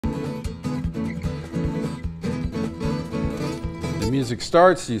music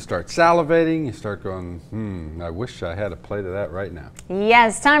starts, you start salivating, you start going, I wish I had a plate of that right now.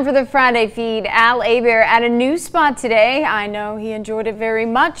 Yes, time for the Friday feed. Al Abear at a new spot today. I know he enjoyed it very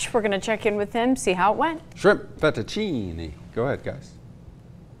much. We're going to check in with him, see how it went. Shrimp fettuccine. Go ahead, guys.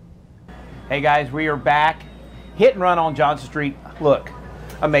 Hey guys, we are back. Hit and run on Johnston Street. Look,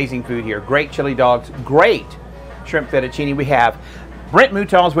 amazing food here. Great chili dogs, great shrimp fettuccine. We have Brent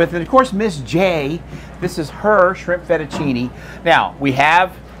Mouton's with it, and of course Miss J. This is her shrimp fettuccine. Now we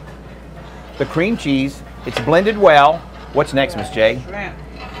have the cream cheese. It's blended well. What's next, Miss J? Shrimp.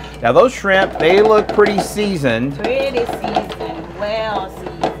 Now those shrimp, they look pretty seasoned. Pretty seasoned, well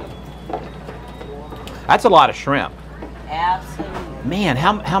seasoned. That's a lot of shrimp. Absolutely. Man,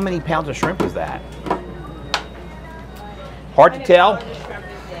 how many pounds of shrimp is that? Hard to tell.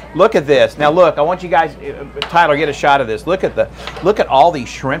 Look at this. Now look, I want you guys, Tyler, get a shot of this. Look at all these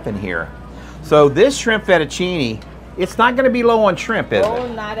shrimp in here. So this shrimp fettuccine, it's not going to be low on shrimp, is it?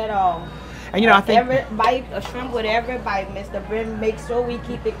 No, not at all. And you know, I think every bite, a shrimp with every bite, Mr. Brent, make sure we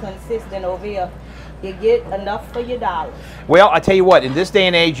keep it consistent over here. You get enough for your dollar. Well, I tell you what, in this day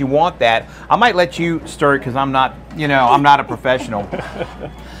and age, you want that. I might let you stir it because I'm not, I'm not a professional.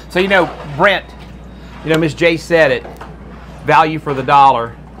 So, Brent, Miss J said it, value for the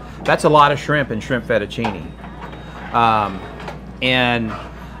dollar. That's a lot of shrimp in shrimp fettuccine. And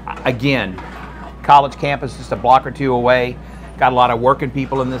again, college campus just a block or two away. Got a lot of working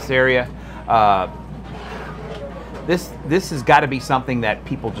people in this area. This has got to be something that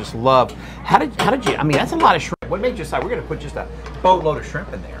people just love. How did you? I mean, that's a lot of shrimp. What made you decide we're going to put just a boatload of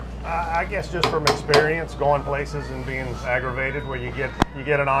shrimp in there? I guess just from experience, going places and being aggravated, where you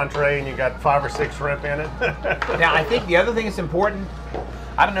get an entree and you got 5 or 6 shrimp in it. Now, I think the other thing that's important.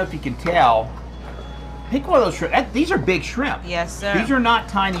 I don't know if you can tell. Pick one of those shrimp. These are big shrimp. Yes, sir. These are not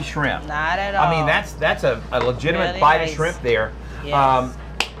tiny shrimp. Not at all. I mean, that's a legitimate really bite nice. of shrimp there. Yes.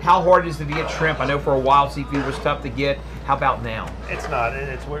 How hard is it to get shrimp? I know for a while seafood was tough to get. How about now? It's not.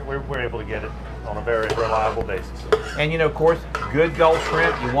 We're able to get it on a very reliable basis. And of course, good Gulf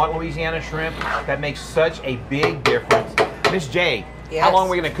shrimp. You want Louisiana shrimp. That makes such a big difference. Miss J, yes. How long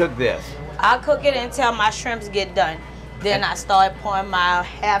are we going to cook this? I'll cook it until my shrimps get done. Then I start pouring my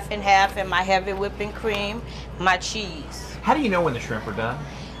half and half and my heavy whipping cream, my cheese. How do you know when the shrimp are done?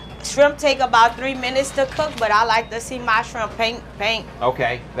 Shrimp take about 3 minutes to cook, but I like to see my shrimp pink.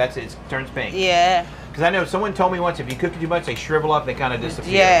 Okay, that's it. It turns pink. Yeah. Because I know someone told me once, if you cook it too much, they shrivel up, they kind of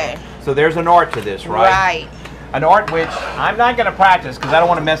disappear. Yeah. So there's an art to this, right? Right. An art which I'm not going to practice because I don't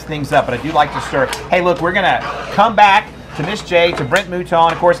want to mess things up, but I do like to stir. Hey, look, we're going to come back to Miss J, to Brent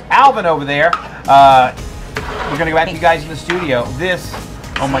Mouton, of course, Alvin over there. We're going to go back to you guys in the studio. This,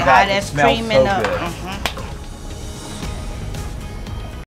 oh my God, it smells so good.